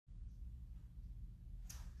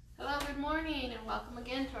morning, and welcome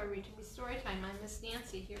again to our Read to Me story time. I'm Miss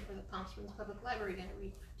Nancy here for the Palm Springs Public Library. Going to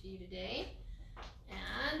read to you today.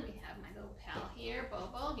 And we have my little pal here,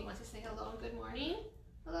 Bobo. He wants to say hello and good morning.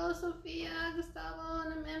 Hello, Sophia,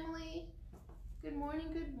 Gustavo, and Emily. Good morning,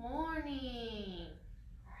 good morning.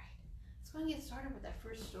 All right, let's go and get started with that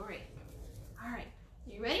first story. All right,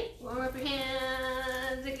 you ready? Warm up your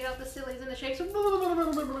hands and get out the sillies and the shakes. And clap,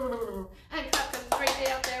 because it's a great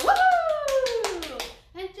day out there. Woo!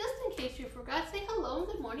 And just in case you forgot, say hello and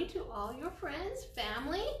good morning to all your friends,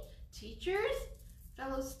 family, teachers,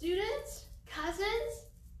 fellow students, cousins.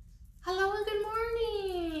 Hello and good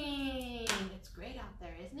morning. It's great out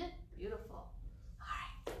there, isn't it? Beautiful. All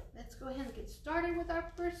right, let's go ahead and get started with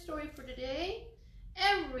our first story for today.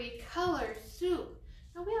 Every color soup.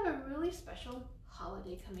 Now we have a really special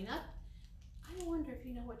holiday coming up. I wonder if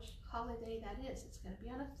you know which holiday that is. It's going to be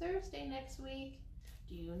on a Thursday next week.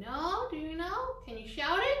 Do you know? Do you know? Can you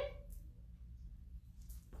shout it?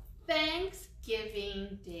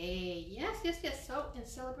 Thanksgiving Day. Yes, yes, yes. So in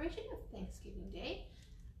celebration of Thanksgiving Day,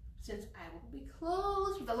 since I will be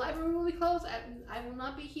closed, the library will be closed, I will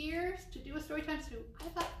not be here to do a story time, so I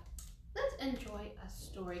thought, let's enjoy a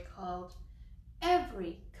story called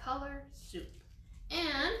Every Color Soup.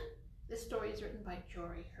 And this story is written by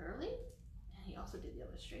Jorey Hurley, and he also did the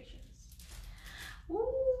illustrations.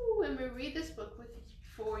 Ooh, and we read this book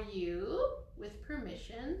for you with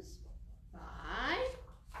permissions by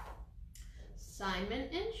Simon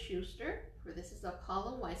and Schuster, for this is a Paul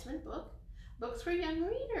and Weissman book. Books for young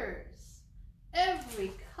readers.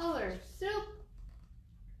 Every Color Soup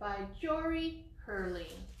by Jorey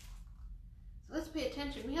Hurley. So let's pay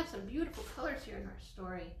attention. We have some beautiful colors here in our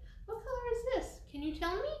story. What color is this? Can you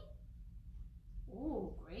tell me?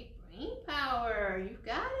 Oh, great brain power. You've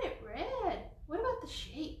got it, red. What about the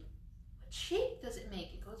shape? What shape does it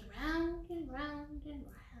make? It goes round and round and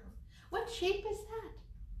round. What shape is that?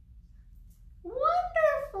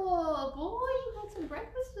 Wonderful! Boy, you had some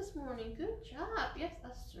breakfast this morning. Good job. Yes,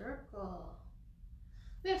 a circle.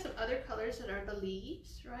 We have some other colors that are the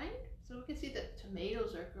leaves, right? So we can see that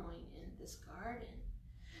tomatoes are growing in this garden.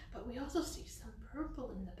 But we also see some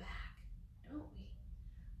purple in the back, don't we?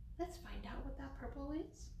 Let's find out what that purple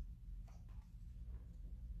is.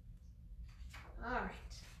 All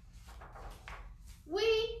right.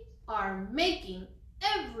 We are making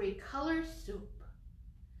every color soup.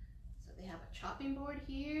 So they have a chopping board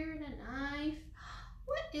here and a knife.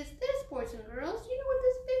 What is this, boys and girls? Do you know what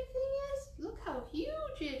this big thing is? Look how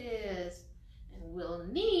huge it is. And we'll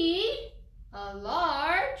need a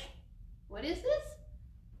large, what is this?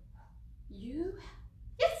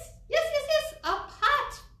 Yes,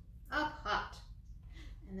 a pot.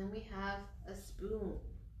 And then we have a spoon,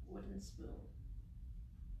 wooden spoon.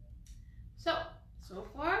 So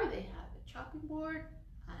far they have a chopping board,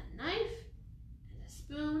 a knife, and a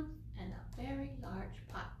spoon, and a very large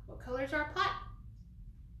pot. What color is our pot?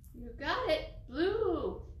 You got it,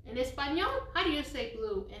 blue. In Espanol, how do you say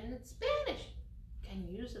blue in Spanish? Can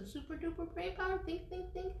you use some super duper brain power? Think.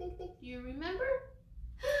 Do you remember?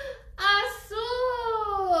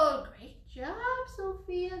 Azul! Great job,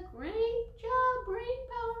 Sophia. Great job. Brain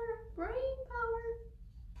power.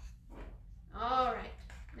 All right.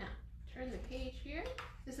 Now, turn the page here.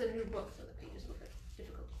 This is a new book, so the pages look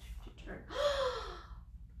difficult to turn.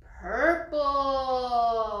 Purple.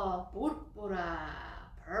 Púrpura.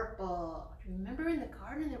 Purple. Do you remember in the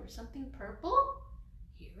garden there was something purple?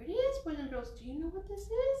 Here it is, boys and girls. Do you know what this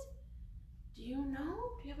is? Do you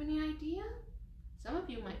know? Do you have any idea? Some of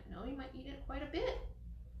you might know. You might eat it quite a bit.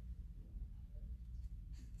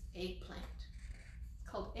 Eggplant. It's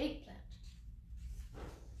called eggplant.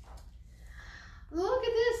 Look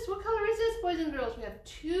at this. What color is this, boys and girls? We have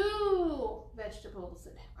two vegetables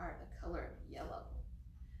that are the color of yellow.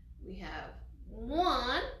 We have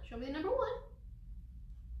one. Show me the number one.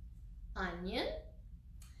 Onion.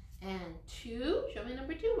 And two. Show me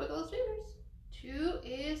number two. Wiggle those fingers. Two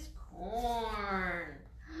is corn.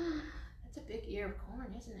 That's a big ear of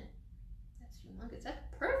corn, isn't it? That's humongous. That's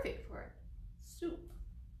perfect for soup.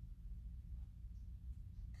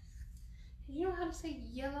 Do you know how to say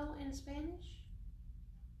yellow in Spanish?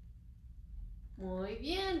 Muy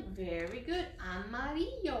bien. Very good.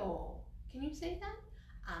 Amarillo. Can you say that?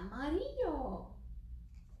 Amarillo.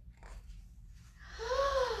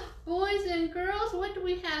 Boys and girls, what do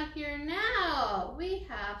we have here now? We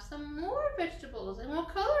have some more vegetables. And what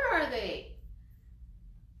color are they?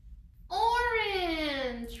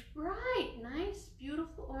 Orange. Right. Nice,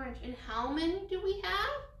 beautiful orange. And how many do we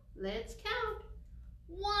have? Let's count.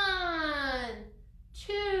 1,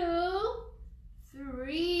 2,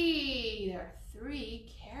 3. There are 3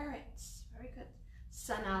 carrots. Very good.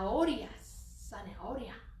 zanahorias,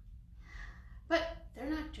 zanahoria. But they're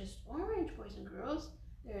not just orange, boys and girls.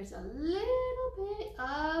 There's a little bit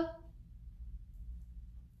of,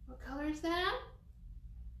 what color is that?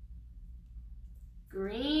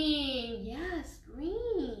 Green, yes,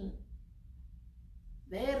 green.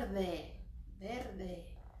 Verde, verde.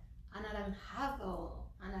 Anaranjado,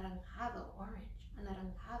 anaranjado, orange,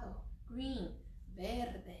 anaranjado, green,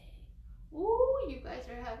 verde. Ooh, you guys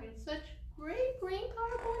are having such great brain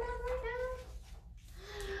power going on right now.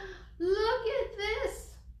 Look at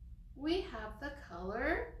this. We have the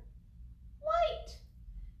color white.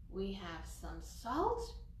 We have some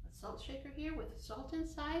salt, a salt shaker here with salt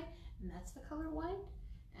inside, and that's the color white.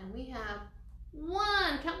 And we have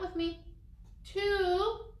 1, count with me,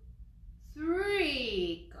 2,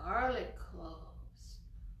 3 garlic cloves.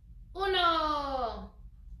 1, 2,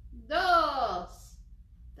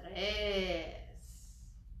 3.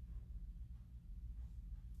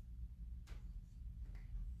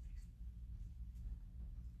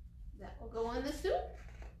 That will go in the soup.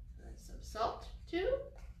 And some salt too.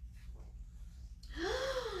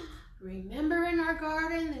 Remember in our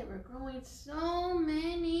garden they were growing so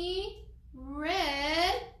many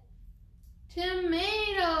red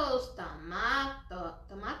tomatoes.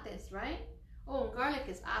 Tomates, right? Oh, and garlic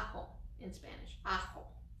is ajo in Spanish. Ajo.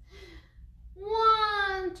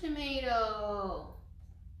 1 tomato.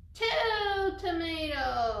 2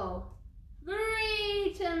 tomato.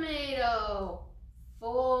 3 tomato.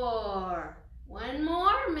 4. 1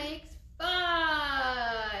 more makes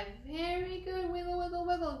 5. Very good. Wiggle, wiggle,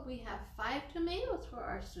 wiggle. We have 5 tomatoes for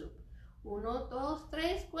our soup. 1, 2,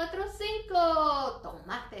 3, 4, 5.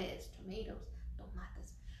 Tomates, tomatoes,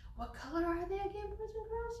 tomates. What color are they again, boys and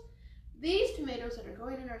girls? These tomatoes that are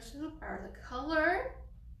going in our soup are the color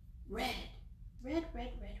red. Red,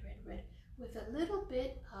 red, red, red, red. With a little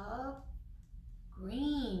bit of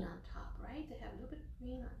green on top, right? They have a little bit of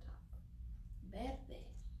green on top. Verde.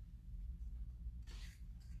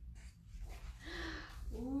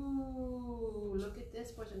 Ooh, look at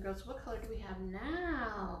this, boys and girls. What color do we have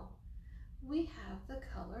now? We have the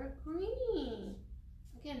color green.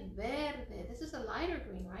 Again, verde. This is a lighter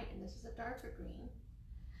green, right? And this is a darker green.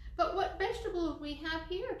 But what vegetable do we have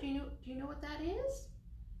here? Do you know what that is?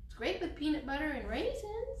 It's great with peanut butter and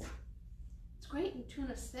raisins. It's great in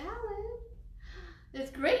tuna salad.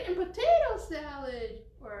 It's great in potato salad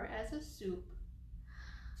or as a soup.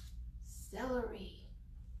 Celery.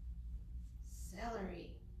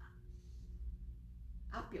 Celery.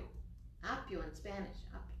 Apio. Apio in Spanish.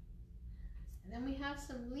 Apio. And then we have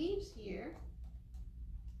some leaves here.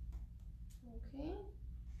 Okay.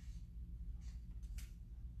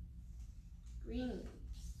 Green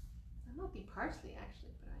leaves. That might be parsley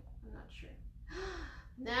actually, but I'm not sure.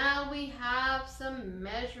 Now we have some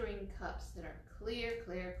measuring cups that are clear,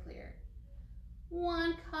 clear, clear.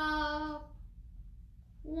 1 cup.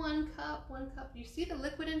 1 cup, 1 cup. You see the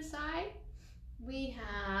liquid inside? We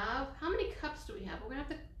have, how many cups do we have? We're gonna have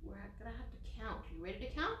to count. Are you ready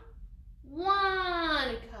to count?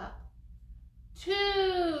 1 cup,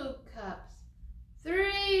 2 cups,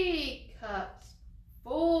 3 cups,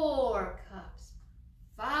 4 cups,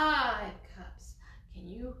 5 cups. Can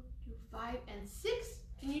you do 5 and 6?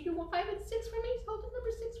 Can you do 5 and 6 for me? Hold the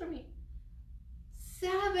number 6 for me.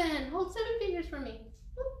 7. Hold 7 fingers for me.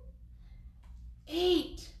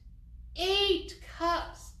 8. 8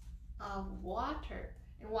 cups of water.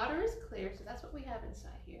 And water is clear, so that's what we have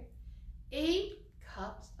inside here. 8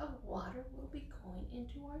 cups of water will be going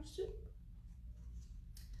into our soup.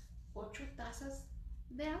 8 tazas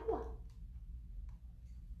de agua.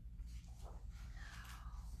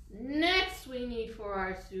 Next we need for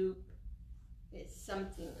our soup is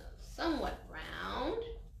something somewhat round,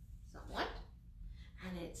 somewhat,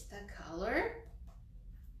 and it's the color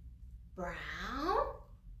brown,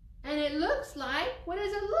 and it looks like, what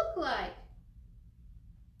does it look like?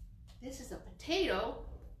 This is a potato,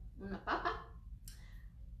 una papa.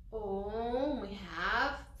 Oh, we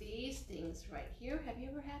have these things right here. Have you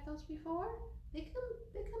ever had those before? They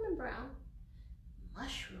come in brown.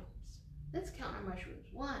 Mushrooms. Let's count our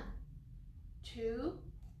mushrooms. 1, 2,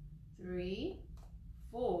 3,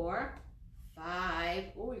 4, 5.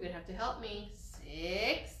 Oh, you're gonna have to help me.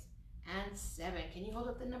 6 and 7. Can you hold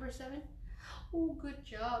up the number 7? Oh, good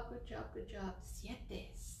job, good job, good job.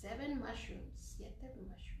 7 mushrooms. 7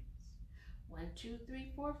 mushrooms. 1, 2,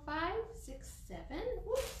 3, 4, 5, 6, 7.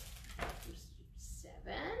 Oops.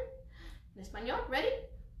 7. En español, ready?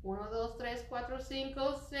 1, 2, 3, 4, 5,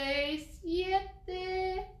 6, 7.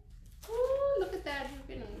 Ooh, look at that.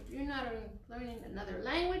 You're not learning another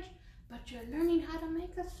language, but you're learning how to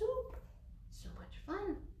make a soup. So much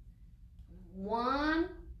fun. 1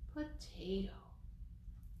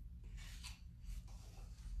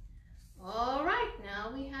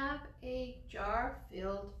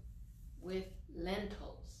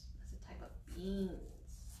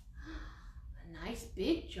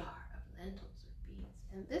 big jar of lentils or beans.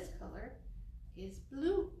 And this color is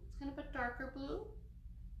blue. It's kind of a darker blue,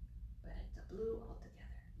 but it's a blue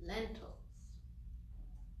altogether. Lentils.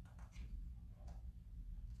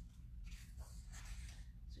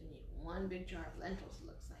 So you need one big jar of lentils, it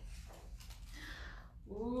looks like.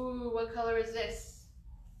 Ooh, what color is this?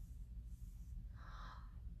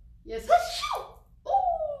 Yes,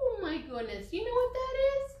 oh my goodness. You know what that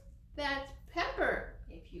is? That's pepper.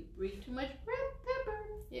 If you breathe too much pepper,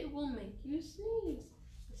 it will make you sneeze.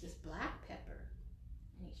 This is black pepper.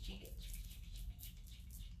 And you shake it.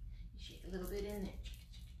 You shake a little bit in there.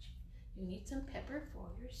 You need some pepper for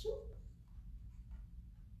your soup.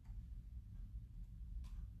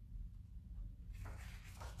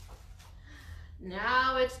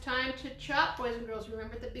 Now it's time to chop, boys and girls.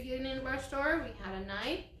 Remember at the beginning of our story, we had a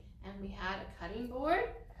knife and we had a cutting board.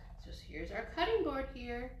 So here's our cutting board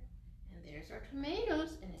here. And there's our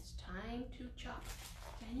tomatoes, and it's time to chop.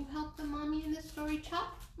 Can you help the mommy in this story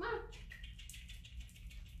chop? Come on.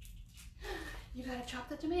 You gotta chop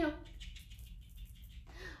the tomato.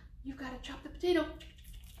 You've gotta chop the potato.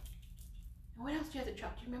 And what else do you have to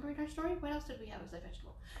chop? Do you remember in our story? What else did we have as a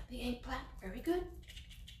vegetable? The eggplant. Very good.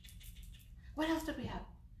 What else did we have?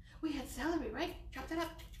 We had celery, right? Chop that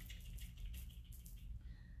up.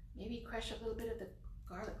 Maybe crush a little bit of the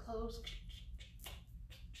garlic cloves.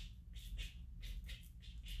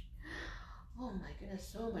 Oh my goodness,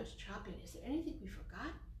 so much chopping. Is there anything we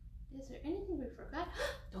forgot? Is there anything we forgot?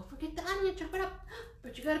 Don't forget the onion, chop it up.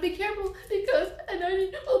 But you gotta be careful because an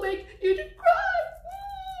onion will make you to cry.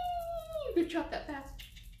 You chop that fast.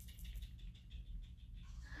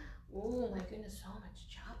 Oh my goodness, so much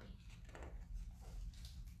chopping.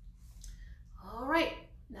 All right,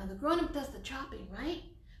 now the grown-up does the chopping, right?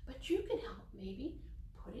 But you can help maybe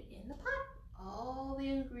put it in the pot. All the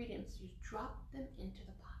ingredients, you drop them into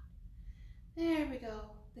the pot. There we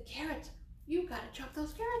go. The carrots. You gotta chop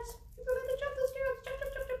those carrots. You gotta chop those carrots. Chop,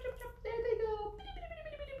 chop, chop, chop, chop, chop. There they go.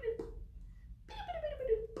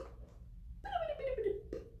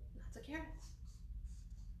 Lots of carrots.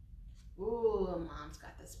 Ooh, Mom's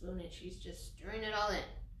got the spoon and she's just stirring it all in.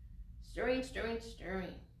 Stirring, stirring,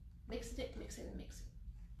 stirring. Mixing it, mixing, and mixing.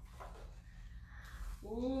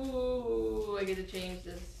 Ooh, I get to change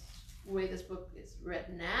this way this book is read.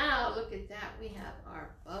 Now, look at that. We have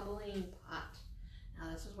our bubbling pot.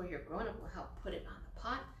 Now, this is where your grown-up will help put it on the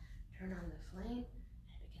pot. Turn on the flame, and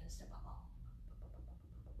it begins to bubble. Oh, my goodness.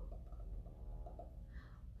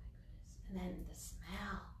 And then the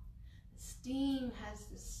smell. The steam has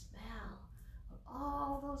the smell of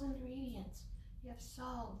all those ingredients. You have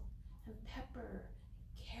salt and pepper,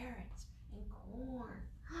 and carrots, and corn.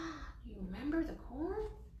 Do you remember the corn?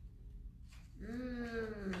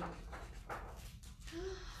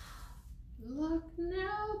 Look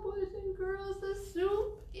now, boys and girls, the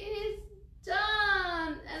soup is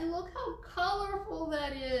done. And look how colorful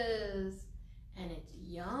that is. And it's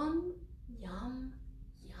yum, yum,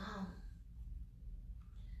 yum.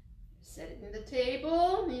 Set it in the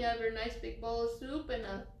table. You have your nice big bowl of soup and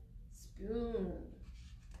a spoon.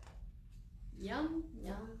 Yum,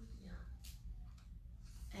 yum, yum.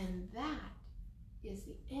 And that is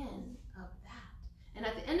the end of that. And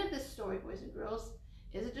at the end of this story, boys and girls,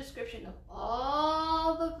 is a description of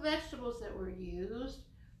all the vegetables that were used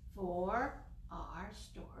for our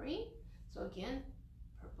story. So again,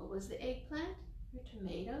 purple was the eggplant, your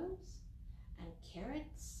tomatoes, and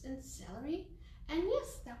carrots and celery. And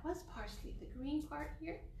yes, that was parsley. The green part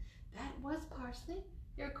here, that was parsley.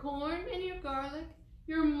 Your corn and your garlic,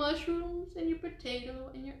 your mushrooms and your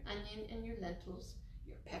potato and your onion and your lentils,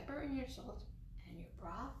 your pepper and your salt, and your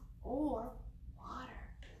broth or water.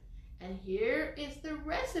 And here is the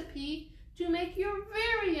recipe to make your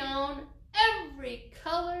very own every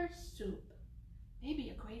color soup. Maybe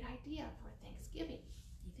a great idea for Thanksgiving,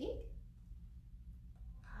 you think?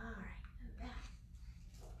 All right, and that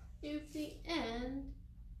is the end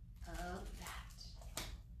of that.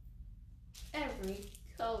 Every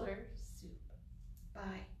Color Soup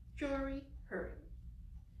by Jorey, Hurley.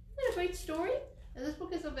 Isn't that a great story? Now, this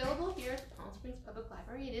book is available here at the Palm Springs Public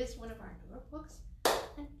Library. It is one of our newer books.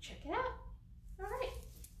 And check it out. All right.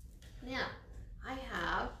 Now, I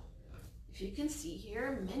have, if you can see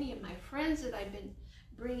here, many of my friends that I've been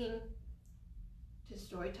bringing to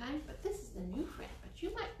story time, but this is the new friend, but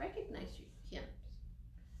you might recognize him.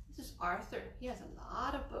 This is Arthur. He has a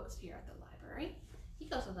lot of books here at the library. He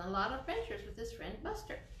goes on a lot of adventures with his friend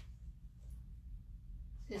Buster.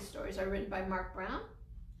 His stories are written by Mark Brown.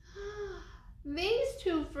 These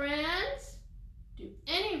two friends. Do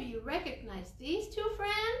any of you recognize these two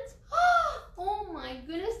friends? Oh my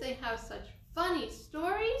goodness, they have such funny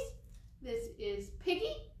stories. This is Piggy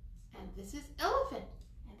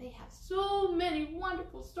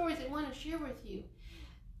wonderful stories they want to share with you.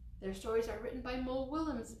 Their stories are written by Mo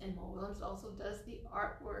Willems, and Mo Willems also does the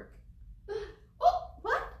artwork. Oh,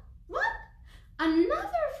 what?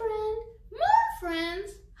 Another friend? More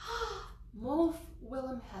friends? Mo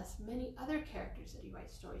Willem has many other characters that he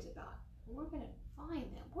writes stories about. And we're going to find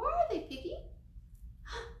them. Where are they, Piggy?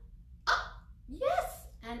 Yes,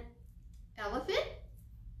 an elephant.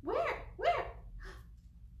 Where?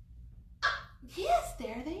 Yes,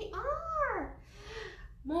 there they are.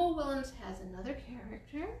 Mo Willems has another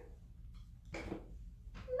character.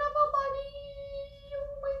 Knuckle Bunny.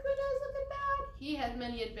 Oh my goodness, look at that. He has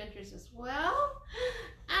many adventures as well.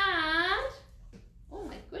 And, oh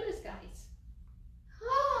my goodness, guys.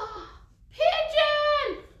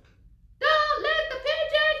 Pigeon! Don't let the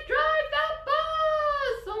pigeon drive that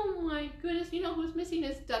bus! Oh my goodness, you know who's missing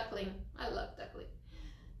is Duckling. I love Duckling.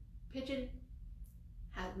 Pigeon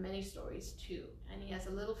has many stories too, and he has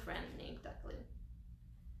a little friend named Duckling.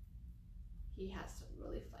 He has some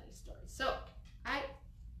really funny stories. So I'm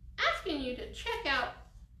asking you to check out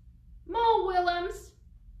Mo Willems,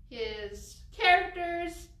 his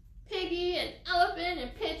characters, Piggy and Elephant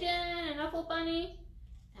and Pigeon and Apple Bunny,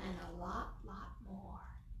 and a lot more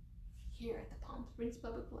here at the Palm Springs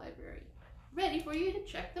Public Library, ready for you to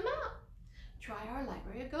check them out. Try our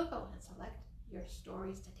Library of Go-Go and select your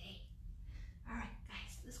stories today. All right,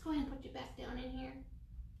 guys, let's go ahead and put you back down in here.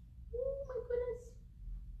 Oh my goodness.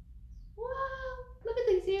 Wow, look at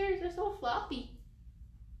these ears, they're so floppy.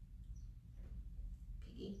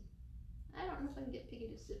 Piggy, I don't know if I can get Piggy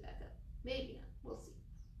to sit back up. Maybe not, we'll see.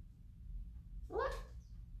 What?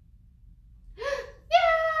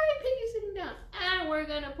 Yay, Piggy's sitting down. And we're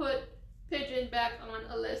gonna put Pigeon back on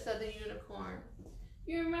Alyssa the unicorn.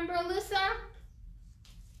 You remember Alyssa?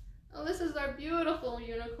 Alyssa's our beautiful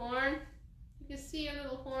unicorn. You can see her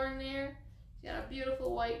little horn there. She's got a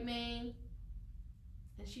beautiful white mane.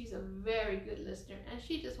 And she's a very good listener. And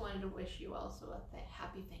she just wanted to wish you also a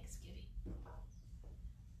happy Thanksgiving.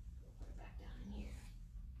 Put her back down in here.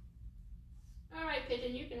 All right,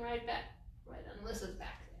 Pigeon, you can ride back. Right on Alyssa's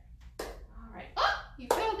back there. All right. Oh, you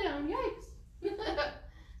fell down. Yikes.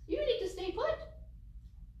 You need to stay put.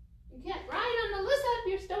 You can't ride on Alyssa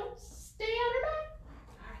if you don't stay on her back.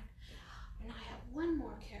 All right. And I have one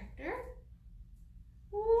more character.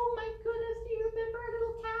 Oh my goodness, do you remember our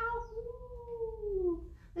little cow? Ooh.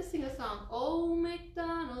 Let's sing a song. Oh,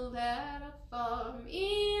 MacDonald had a farm,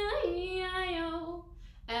 E-I-E-I-O,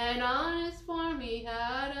 and on his farm he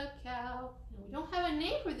had a cow. Now, we don't have a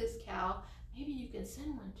name for this cow. Maybe you can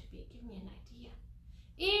send one to me. Give me an idea.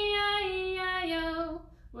 E-I-E-I-O,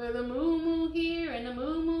 with a moo-moo here and a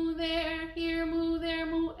moo-moo there. Here, moo, there,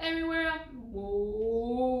 moo, everywhere.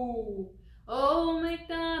 Moo. Oh,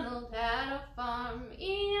 MacDonald had a farm,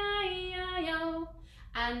 E-I-E-I-O,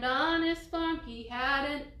 and on his farm he had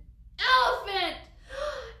an elephant.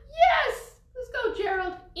 Yes! Let's go,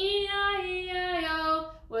 Gerald.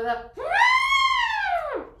 E-I-E-I-O, with a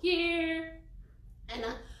here and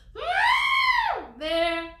a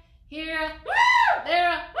there, here,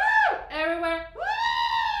 there, everywhere.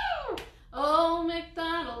 Oh,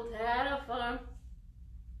 MacDonald had a farm.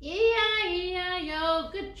 E-I-E-I-O.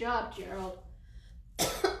 Good job, Gerald.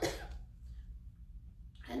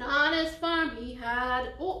 And on his farm he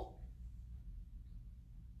had, oh,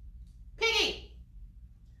 Piggy.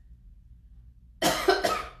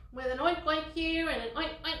 With an oink oink here and an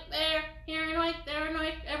oink oink there, here an oink, there an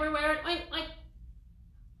oink, everywhere an oink oink.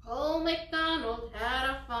 Old MacDonald had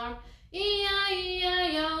a farm,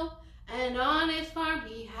 E-I-E-I-O, and on his farm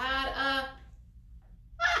he had a,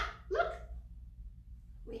 look,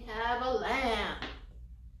 we have a lamb.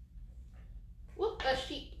 Whoop, a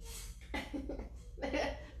sheep.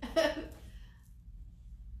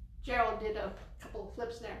 Gerald did a couple of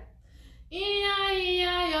flips there.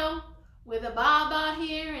 E-I-E-I-O, with a ba-ba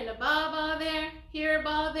here and a ba-ba there, here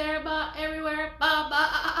ba, there ba, everywhere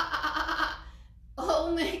ba-ba.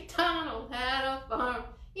 Old MacDonald had a farm,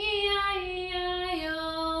 E-I-E-I-O.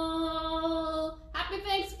 Happy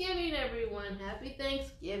Thanksgiving, everyone. Happy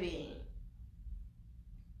Thanksgiving.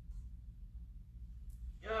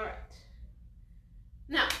 All right.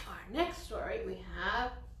 Now, our next story we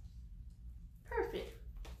have Perfect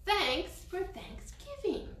Thanks for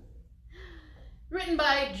Thanksgiving. Written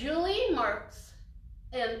by Julie Marks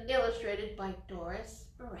and illustrated by Doris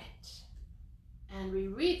Barrett. And we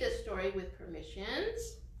read this story with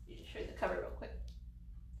permissions. You just show you the cover real quick.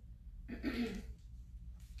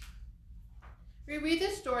 We read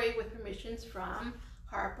this story with permissions from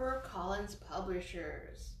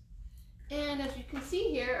HarperCollinsPublishers. And as you can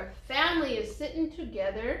see here, a family is sitting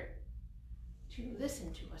together to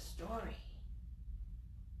listen to a story.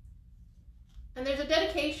 And there's a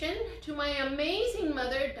dedication to my amazing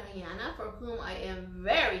mother, Diana, for whom I am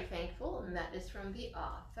very thankful, and that is from the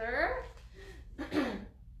author.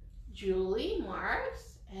 Julie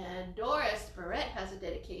Marks and Doris Barrett has a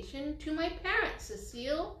dedication to my parents,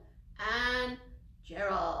 Cecile and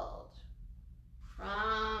Gerald,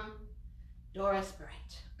 from Doris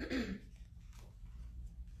Barrett.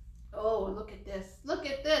 Oh, look at this. Look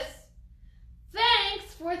at this.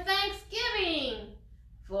 Thanks for Thanksgiving,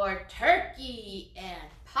 for turkey and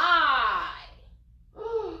pie.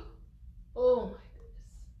 Oh my goodness.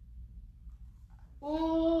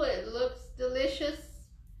 Oh, it looks delicious.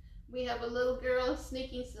 We have a little girl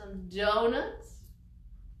sneaking some donuts.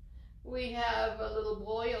 We have a little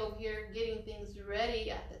boy over here getting things ready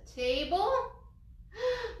at the table.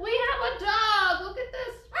 We have a dog. Look at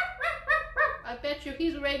this. I bet you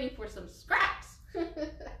he's waiting for some scraps.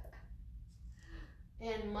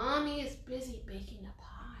 And Mommy is busy baking a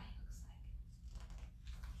pie, looks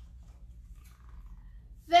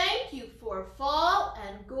like. Thank you for fall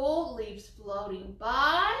and gold leaves floating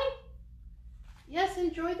by. Yes,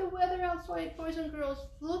 enjoy the weather outside, boys and girls.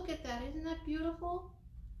 Look at that. Isn't that beautiful?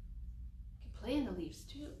 You can play in the leaves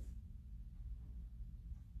too.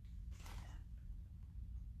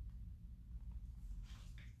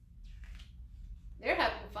 They're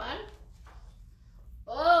having fun.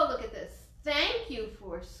 Oh, look at this. Thank you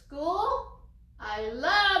for school. I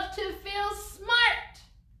love to feel smart,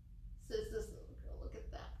 says this little girl. Look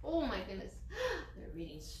at that. Oh my goodness. They're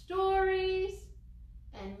reading stories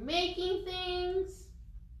and making things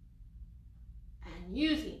and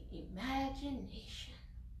using imagination.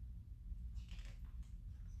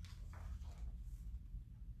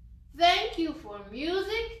 Thank you for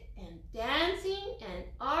music and dancing and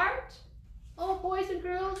art. Oh, boys and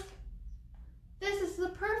girls, this is the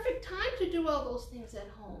perfect time to do all those things at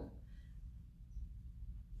home.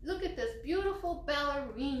 Look at this beautiful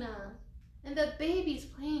ballerina, and the baby's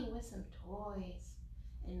playing with some toys,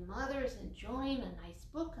 and Mother's enjoying a nice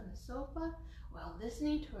book on the sofa while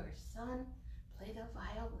listening to her son play the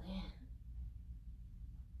violin.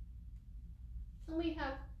 And we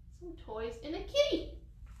have some toys and a kitty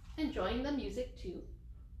enjoying the music too.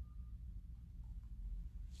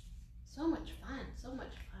 So much fun, so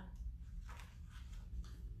much fun.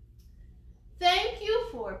 Thank you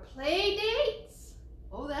for play dates.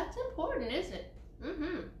 Oh, that's important, isn't it?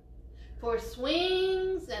 For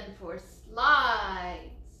swings and for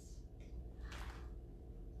slides.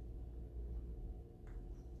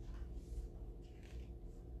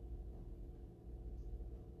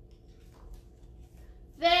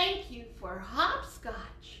 Thank you for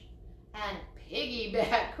hopscotch and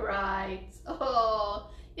piggyback rides.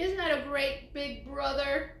 Oh, isn't that a great big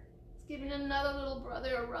brother? It's giving another little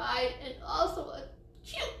brother a ride, and also a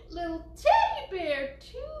cute little teddy bear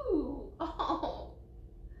too. Oh.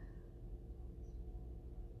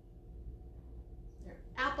 There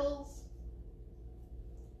are apples.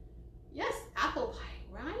 Yes, apple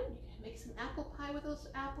pie, right? You can make some apple pie with those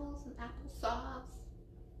apples and apple sauce.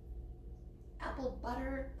 Apple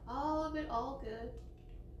butter, all of it, all good.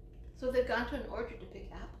 So they've gone to an orchard to pick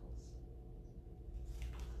apples.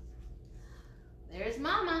 There's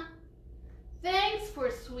Mama. Thanks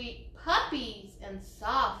for sweet puppies and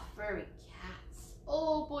soft furry cats.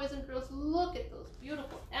 Oh, boys and girls, look at those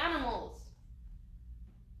beautiful animals.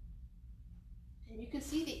 And you can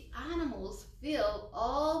see the animals feel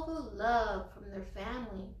all the love from their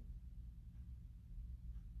family.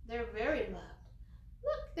 They're very loved.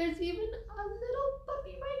 Look, there's even a little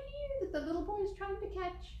puppy right here that the little boy is trying to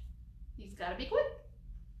catch. He's got to be quick.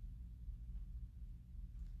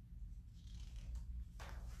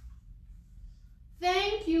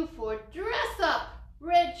 Thank you for dress up,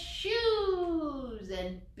 red shoes,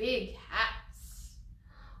 and big hats.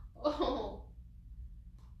 Oh,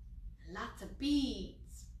 and lots of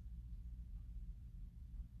beads.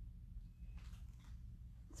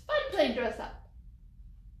 It's fun playing dress up.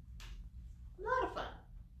 A lot of fun.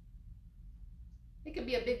 It could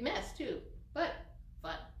be a big mess too, but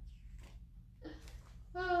fun.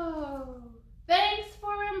 Oh, thanks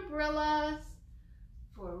for umbrellas,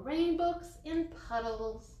 for rainbooks and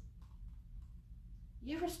puddles.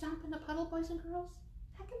 You ever stomp in a puddle, boys and girls?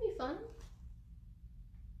 That can be fun.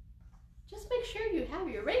 Just make sure you have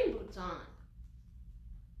your rain boots on.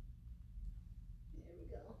 There we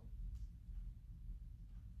go.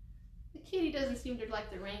 The kitty doesn't seem to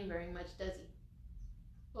like the rain very much, does he?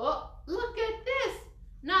 Oh, look at this.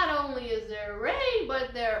 Not only is there rain,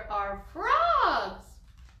 but there are frogs.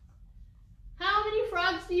 How many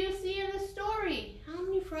frogs do you see in the story? How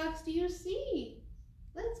many frogs do you see?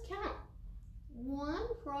 Let's count. 1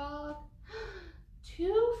 frog,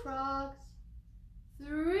 2 frogs,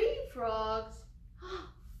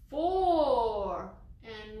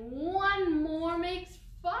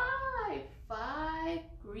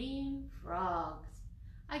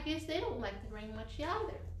 guess they don't like the rain much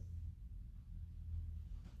either.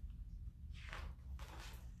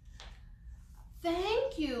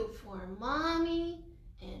 Thank you for Mommy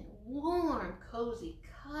and warm, cozy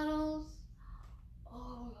cuddles.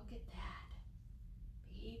 Oh, look at that.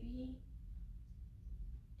 Baby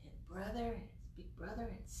and brother and his big brother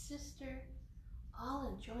and sister all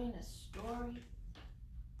enjoying a story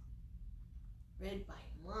read by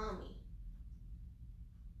Mommy.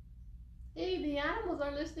 Hey, the animals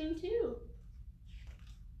are listening too.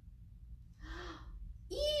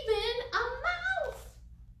 Even a mouse!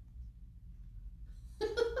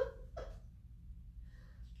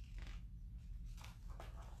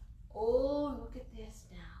 Oh, look at this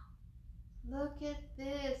now. Look at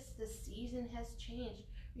this. The season has changed.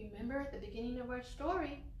 Remember at the beginning of our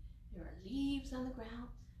story, there are leaves on the ground.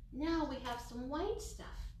 Now we have some white stuff.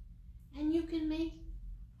 And you can make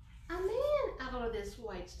a man out of this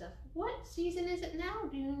white stuff. What season is it now?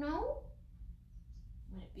 Do you know?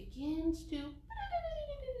 When it begins to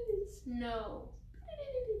snow.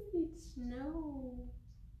 Snow.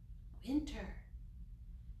 Winter.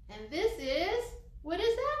 And this is, what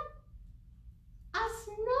is that? A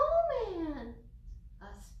snowman. A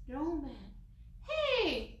snowman.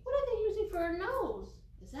 Hey, what are they using for a nose?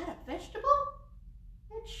 Is that a vegetable?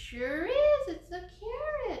 It sure is. It's a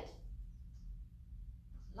carrot.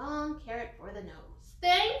 Long carrot for the nose.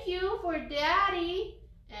 Thank you for Daddy.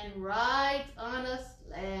 And rides on a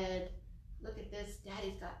sled. Look at this.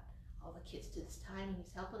 Daddy's got all the kids to this time, and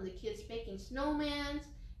he's helping the kids making snowmans,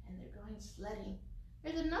 and they're going sledding.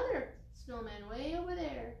 There's another snowman way over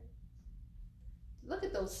there. Look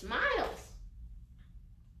at those smiles.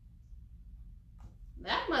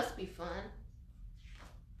 That must be fun.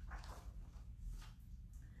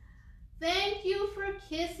 Thank you for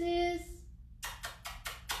kisses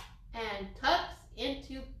and tucks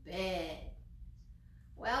into bed.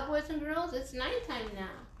 Well, boys and girls, it's nighttime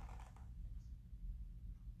now.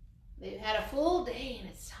 They've had a full day and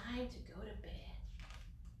it's time to go to bed.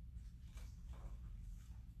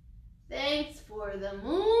 Thanks for the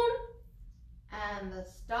moon and the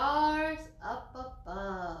stars up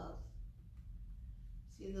above.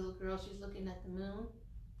 See the little girl, she's looking at the moon.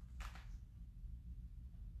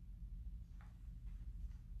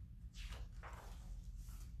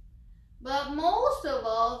 But most of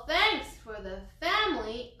all, thanks for the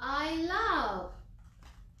family I love.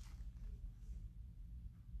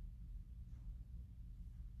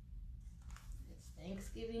 It's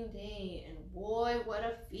Thanksgiving Day, and boy, what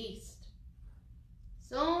a feast.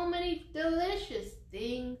 So many delicious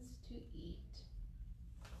things to eat.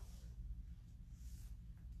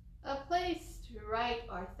 A place to write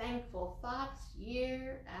our thankful thoughts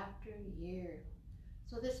year after year.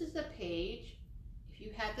 So this is a page. If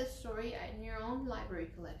you had this story in your own library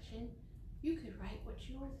collection, you could write what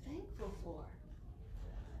you were thankful for.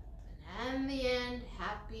 And in the end,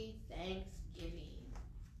 happy Thanksgiving.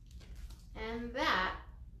 And that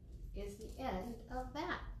is the end of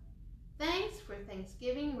that. Thanks for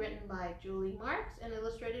Thanksgiving, written by Julie Marks and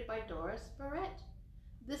illustrated by Doris Barrett.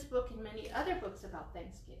 This book and many other books about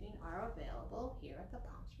Thanksgiving are available here at the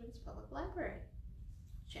Palm Springs Public Library.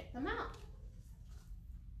 Check them out.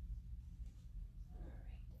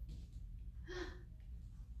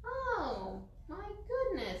 Oh, my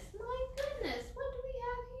goodness, what do we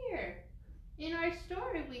have here? In our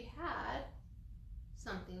story, we had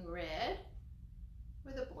something red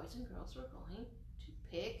where the boys and girls were going to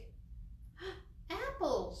pick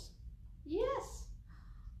apples. Yes.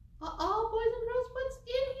 Oh, boys and girls, what's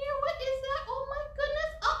in here? What is that? Oh, my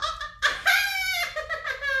goodness.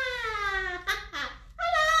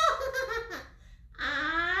 Hello.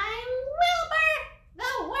 I'm Wilbur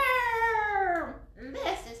the worm.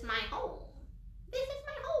 This is my home. This is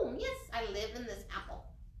my home. Yes, I live in this apple.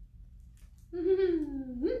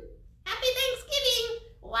 Happy Thanksgiving.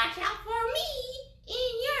 Watch out for me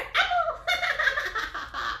in your apple.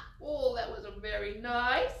 Oh, that was very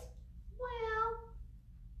nice. Well,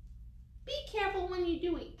 be careful when you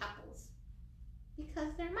do eat apples,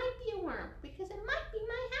 because there might be a worm, because it might be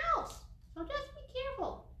my house. So just be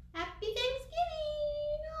careful. Happy Thanksgiving.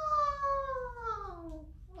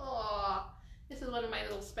 Oh, this is one of my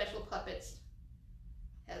little special puppets.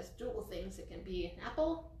 Has dual things. It can be an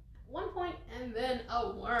apple at one point and then a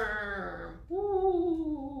worm.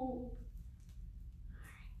 Ooh. All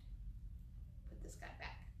right. Put this guy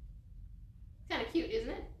back. Kind of cute, isn't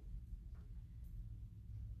it?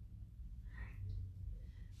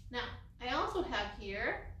 Now, I also have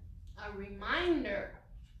here a reminder.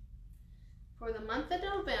 For the month of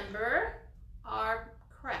November, our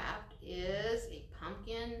craft is a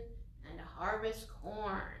pumpkin and a harvest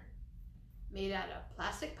corn. made out of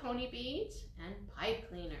plastic pony beads and pipe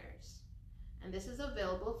cleaners. And this is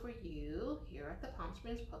available for you here at the Palm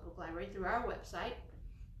Springs Public Library through our website,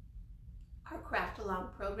 our Craft Along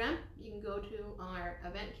program. You can go to our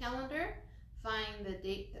event calendar, find the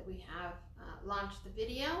date that we have launched the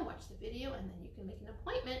video, watch the video, and then you can make an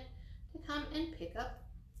appointment to come and pick up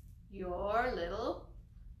your little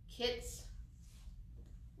kits,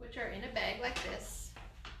 which are in a bag like this,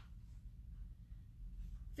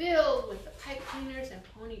 filled with the pipe cleaners and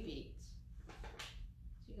pony beads.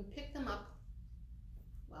 So you can pick them up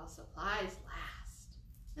while supplies last.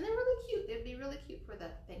 And they're really cute. They'd be really cute for the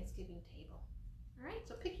Thanksgiving table. All right,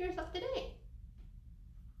 so pick yours up today.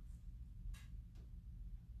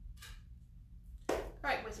 All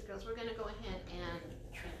right, boys and girls, we're gonna go ahead and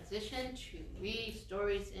transition to read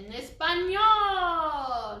stories in Español.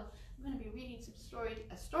 I'm gonna be reading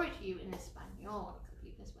a story to you in Español,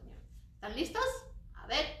 complete in Español. ¿Están listos? A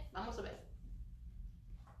ver, vamos a ver.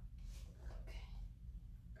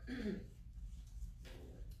 Okay.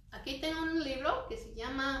 Aquí tengo un libro que se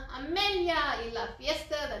llama Amelia y la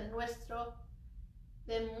fiesta de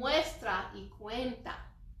muestra y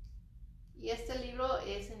cuenta. Y este libro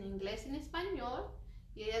es en inglés y en español.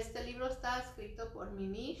 Y este libro está escrito por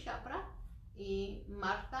Mimi Chapra y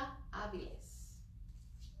Marta Áviles.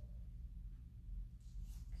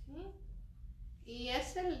 Okay. Y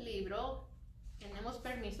ese libro, tenemos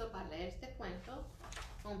permiso para leer este cuento,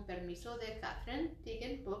 con permiso de Catherine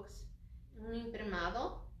Teagan Books, un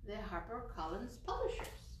imprimado de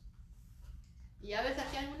HarperCollinsPublishers. Y ya ves,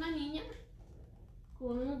 aquí hay una niña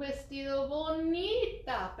con un vestido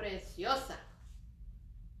bonita, preciosa.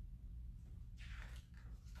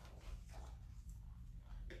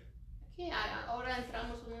 Aquí, ahora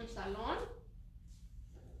entramos en un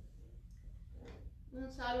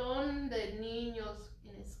salón de niños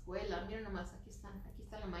en escuela. Miren nomás, aquí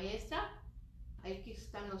está la maestra, aquí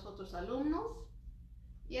están los otros alumnos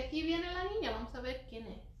y aquí viene la niña. Vamos a ver quién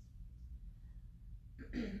es.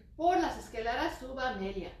 Por las escaleras sube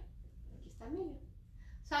Amelia. Aquí está Amelia.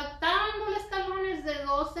 Saltando los escalones de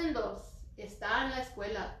 2 en 2, está en la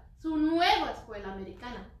escuela, su nueva escuela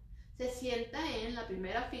americana. Se sienta en la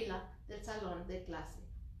primera fila del salón de clase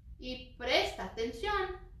y presta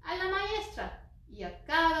atención a la maestra y a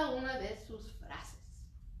cada una de sus frases.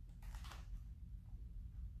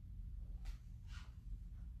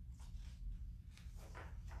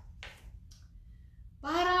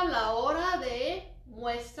 Para la hora de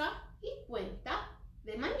muestra y cuenta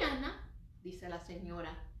de mañana, dice la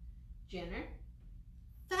señora Jenner,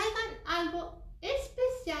 traigan algo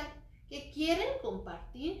especial que quieren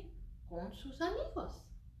compartir con sus amigos.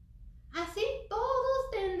 Así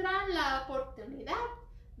todos tendrán la oportunidad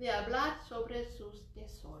de hablar sobre sus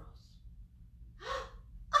tesoros.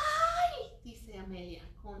 ¡Ay!, dice Amelia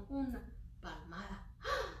con una palmada.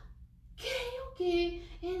 Creo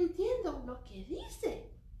que entiendo lo que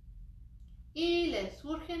dice. Y le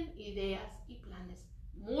surgen ideas y planes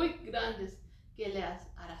muy grandes que les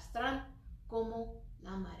arrastran como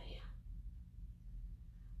la marea.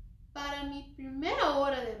 Para mi primera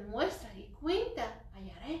hora de muestra y cuenta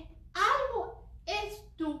hallaré algo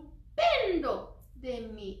estupendo de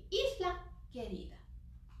mi isla querida.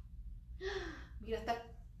 Mira, está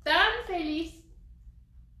tan feliz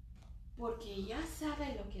porque ya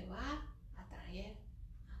sabe lo que va a traer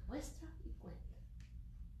a muestra y cuenta.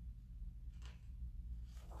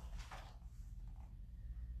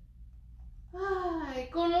 Ay,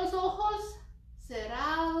 con los ojos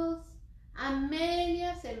cerrados,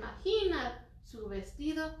 Amelia se imagina su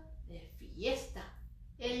vestido de fiesta,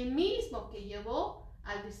 el mismo que llevó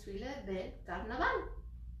al desfile del carnaval.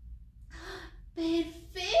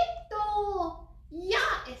 ¡Perfecto!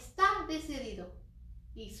 Ya está decidido.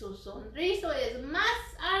 Y su sonrisa es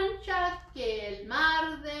más ancha que el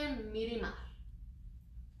mar de Miramar.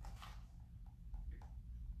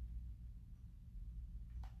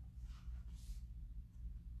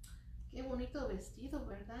 Qué bonito vestido,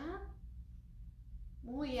 ¿verdad?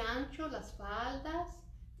 Muy ancho las faldas,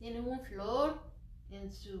 tiene un flor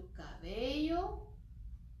en su cabello.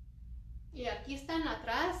 Y aquí están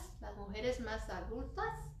atrás las mujeres más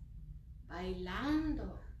adultas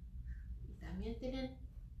bailando. Y también tienen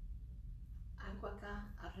algo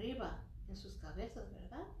acá arriba en sus cabezas,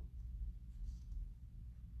 ¿verdad?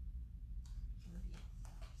 Muy bien.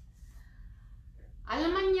 A la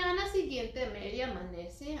mañana siguiente, Amelia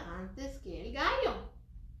amanece antes que el gallo.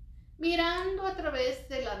 Mirando a través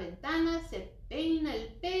de la ventana, se peina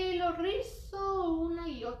el pelo rizo una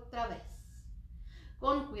y otra vez.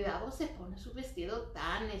 Con cuidado se pone su vestido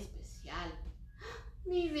tan especial.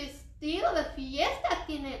 Mi vestido de fiesta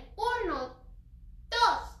tiene 1, 2,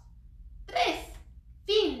 3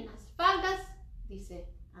 dice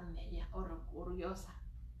Amelia, orgullosa.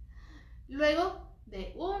 Luego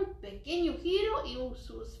de un pequeño giro y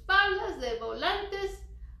sus palas de volantes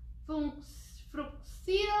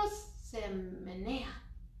fruncidos se menea.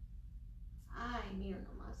 Ay, mira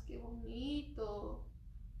nomás qué bonito.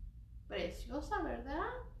 Preciosa, ¿verdad?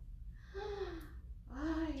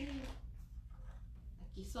 Ay,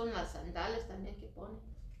 aquí son las sandalias también que pone.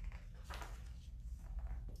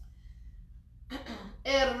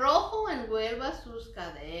 El rojo envuelva sus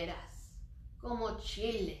caderas como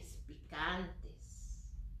chiles picantes.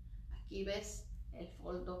 Aquí ves el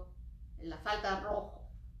foldo, la falda rojo,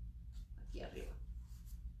 aquí arriba,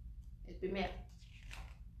 el primero.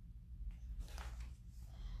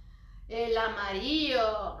 El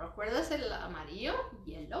amarillo, ¿recuerdas el amarillo?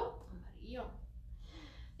 Yellow, amarillo.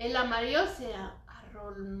 El amarillo se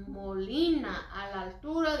arremolina a la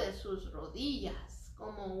altura de sus rodillas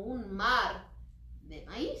como un mar de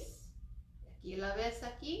maíz. Aquí la ves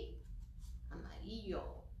aquí,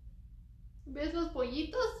 amarillo. ¿Ves los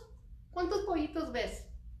pollitos? ¿Cuántos pollitos ves?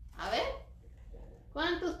 A ver,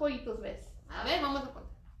 ¿cuántos pollitos ves? A ver, vamos a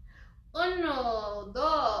contar. 1,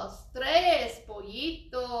 2, 3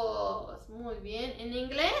 pollitos. Muy bien. En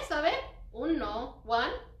inglés, a ver. 1,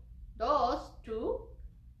 2,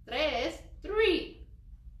 3, 3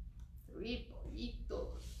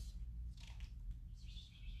 pollitos.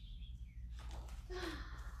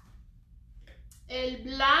 El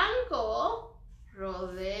blanco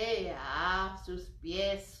rodea sus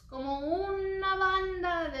pies como una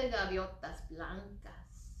banda de gaviotas blancas.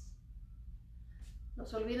 No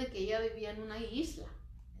se olviden que ella vivía en una isla.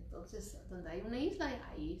 Entonces, donde hay una isla,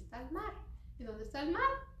 ahí está el mar. ¿Y donde está el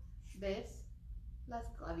mar? ¿Ves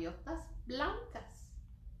las gaviotas blancas?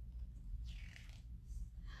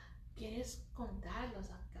 ¿Quieres contar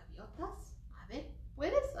las gaviotas? A ver,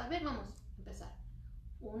 ¿puedes? A ver, vamos a empezar.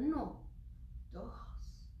 1, 2,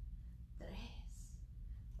 3,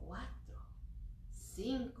 4,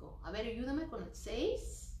 5. A ver, ayúdame con el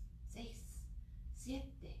 6,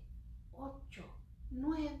 7, 8,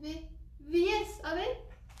 9, 10. A ver,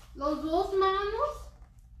 los dos manos.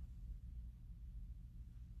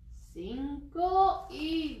 5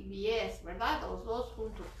 y 10, ¿verdad? Los dos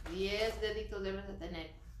juntos. 10 deditos debes de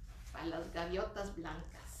tener para las gaviotas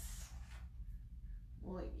blancas.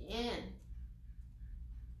 Muy bien.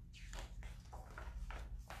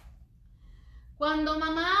 Cuando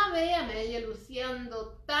mamá ve a Amelia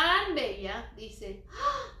luciendo tan bella, dice,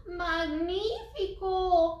 ¡ah,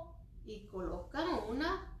 magnífico! Y coloca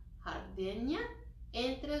una gardenia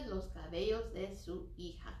entre los cabellos de su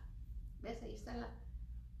hija. ¿Ves? Ahí está la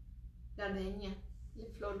gardenia, la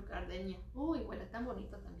flor gardenia. Uy, huele tan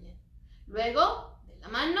bonito también. Luego, de la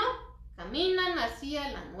mano, caminan hacia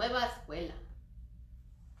la nueva escuela.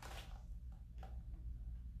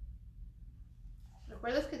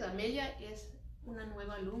 ¿Recuerdas que Amelia es una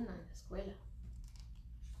nueva alumna en la escuela?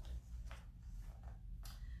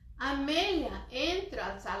 Amelia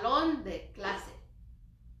entra al salón de clase.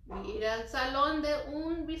 Mira el salón de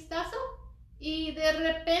un vistazo y de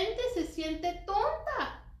repente se siente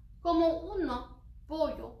tonta, como un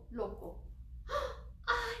pollo loco.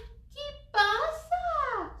 ¡Ay, qué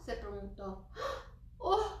pasa!, se preguntó.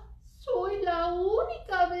 ¡Oh, soy la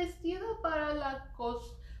única vestida para la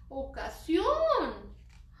ocasión!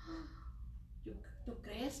 ¿Tú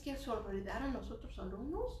crees que se olvidaron los otros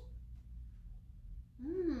alumnos?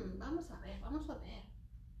 Vamos a ver, vamos a ver.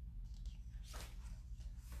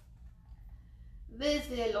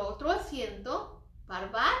 Desde el otro asiento,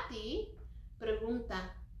 Parvati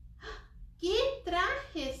pregunta, ¿qué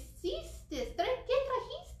trajiste?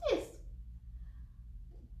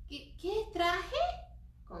 ¿Qué traje?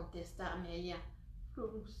 Contesta Amelia,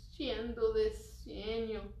 frunciendo de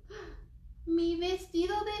ceño. Mi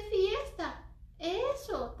vestido de fiesta.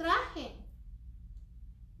 Eso, traje.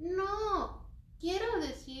 No, quiero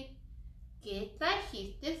decir, ¿qué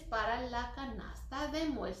trajiste para la canasta de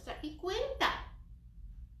muestra y cuenta?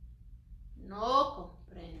 No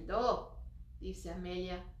comprendo, dice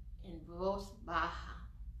Amelia en voz baja.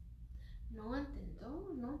 No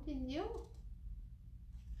entendió.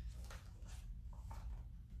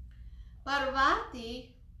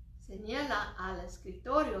 Parvati señala al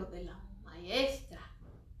escritorio de la maestra.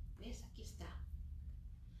 ¿Ves? Aquí está.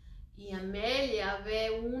 Y Amelia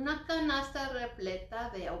ve una canasta repleta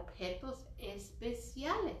de objetos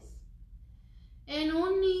especiales. En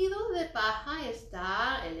un nido de paja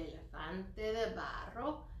está el elefante de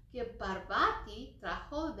barro que Parvati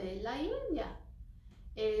trajo de la India.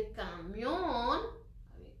 El camión,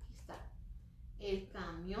 a ver, aquí está, el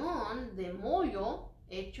camión de mollo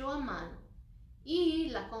hecho a mano y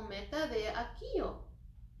la cometa de Akio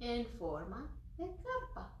en forma de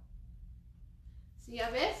 ¿Sí ya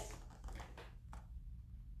ves?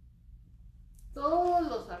 Todos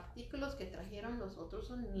los artículos que trajeron los otros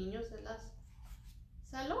niños del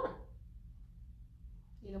salón.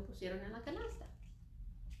 Y lo pusieron en la canasta.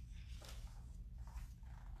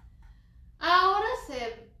 Ahora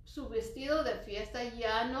su vestido de fiesta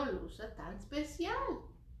ya no luce tan especial.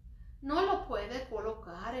 No lo puede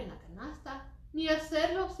colocar en la canasta ni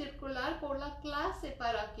hacerlo circular por la clase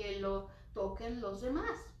para que lo toquen los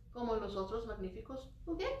demás, como los otros magníficos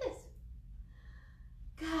juguetes.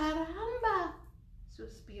 ¡Caramba!,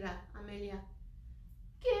 suspira Amelia.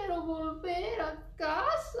 ¡Quiero volver a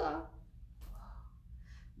casa!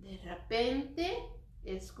 De repente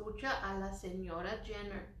escucha a la señora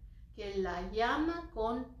Jenner, que la llama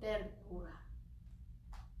con ternura.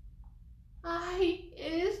 ¡Ay,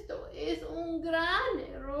 esto es un gran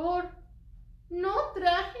error! No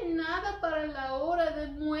traje nada para la hora de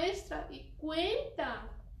muestra y cuenta.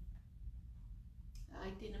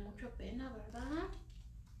 Ay, tiene mucha pena, ¿verdad?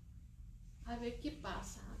 A ver qué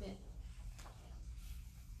pasa, a ver.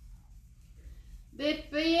 De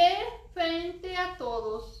pie frente a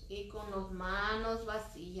todos y con las manos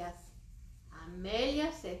vacías,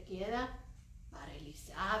 Amelia se queda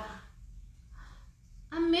paralizada.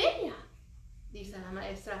 Amelia, dice la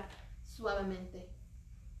maestra suavemente,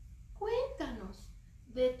 cuéntanos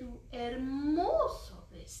de tu hermoso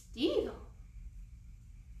vestido.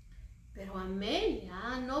 Pero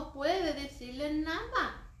Amelia no puede decirle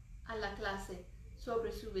nada a la clase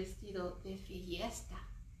sobre su vestido de fiesta,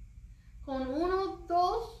 con 1,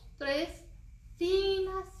 2, 3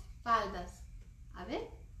 finas faldas. A ver,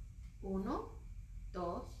 1,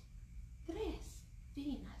 2, 3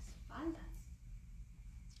 finas faldas.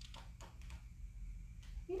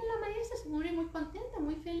 Mira, la maestra se muere muy contenta,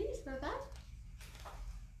 muy feliz, ¿verdad?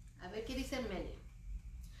 A ver qué dice Amelia.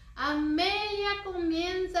 Amelia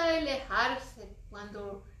comienza a alejarse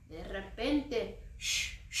cuando de repente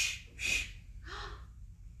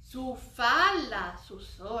su falda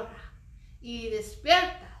susurra y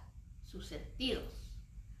despierta sus sentidos.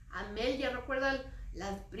 Amelia recuerda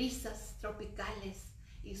las brisas tropicales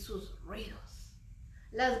y sus ruidos.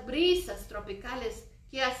 Las brisas tropicales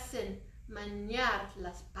que hacen menear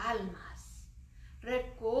las palmas.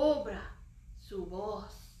 Recobra su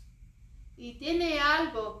voz y tiene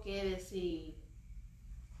algo que decir.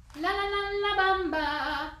 La la la la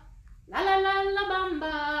bamba, la la la la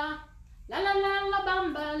bamba, la la la la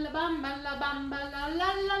bamba, la bamba, la bamba, la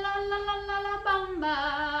la la la la la la la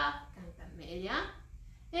bamba. Canta Amelia.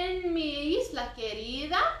 En mi isla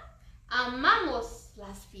querida amamos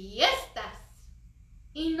las fiestas.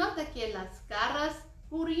 Y nota que las caras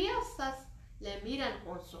curiosas le miran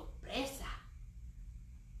con sorpresa.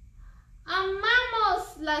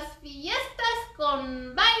 Amamos las fiestas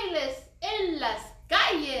con bailes en las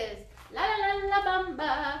calles. La la la la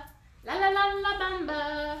bamba, la la la la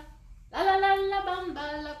bamba, la la la la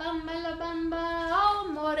bamba, la bamba, la bamba, oh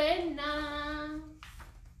morena.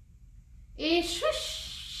 Y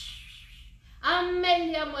shush,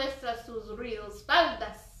 Amelia muestra sus ruidos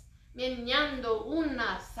faldas, meneando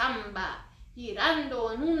una samba,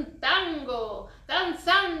 girando en un tango,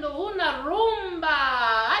 danzando una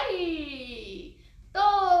rumba. ¡Ay!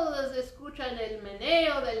 Todos escuchan el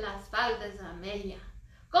meneo de las faldas de Amelia.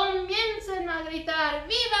 Comienzan a gritar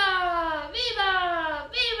 ¡viva! ¡Viva!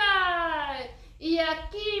 ¡Viva! Y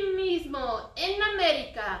aquí mismo, en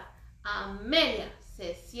América, Amelia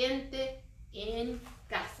se siente en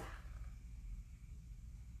casa.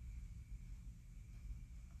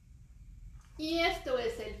 Y esto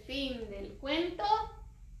es el fin del cuento.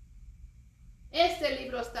 Este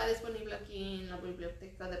libro está disponible aquí en la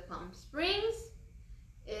biblioteca de Palm Springs.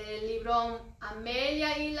 El libro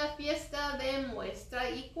Amelia y la fiesta de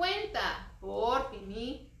muestra y cuenta por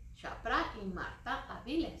Mimi Chapra y Marta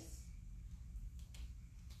Aviles.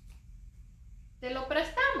 Te lo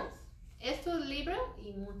prestamos. Estos libros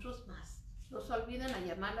y muchos más. No se olviden a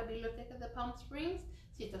llamar a la biblioteca de Palm Springs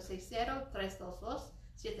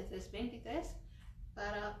 760-322-7323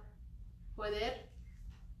 para poder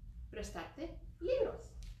prestarte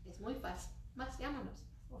libros. Es muy fácil. Más llámanos.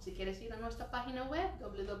 O si quieres ir a nuestra página web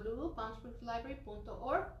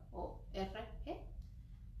www.palmspringslibrary.org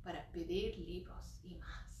para pedir libros y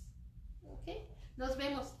más. ¿Ok? Nos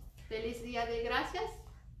vemos. Feliz Día de Gracias.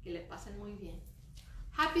 Que le pasen muy bien.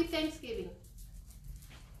 Happy Thanksgiving.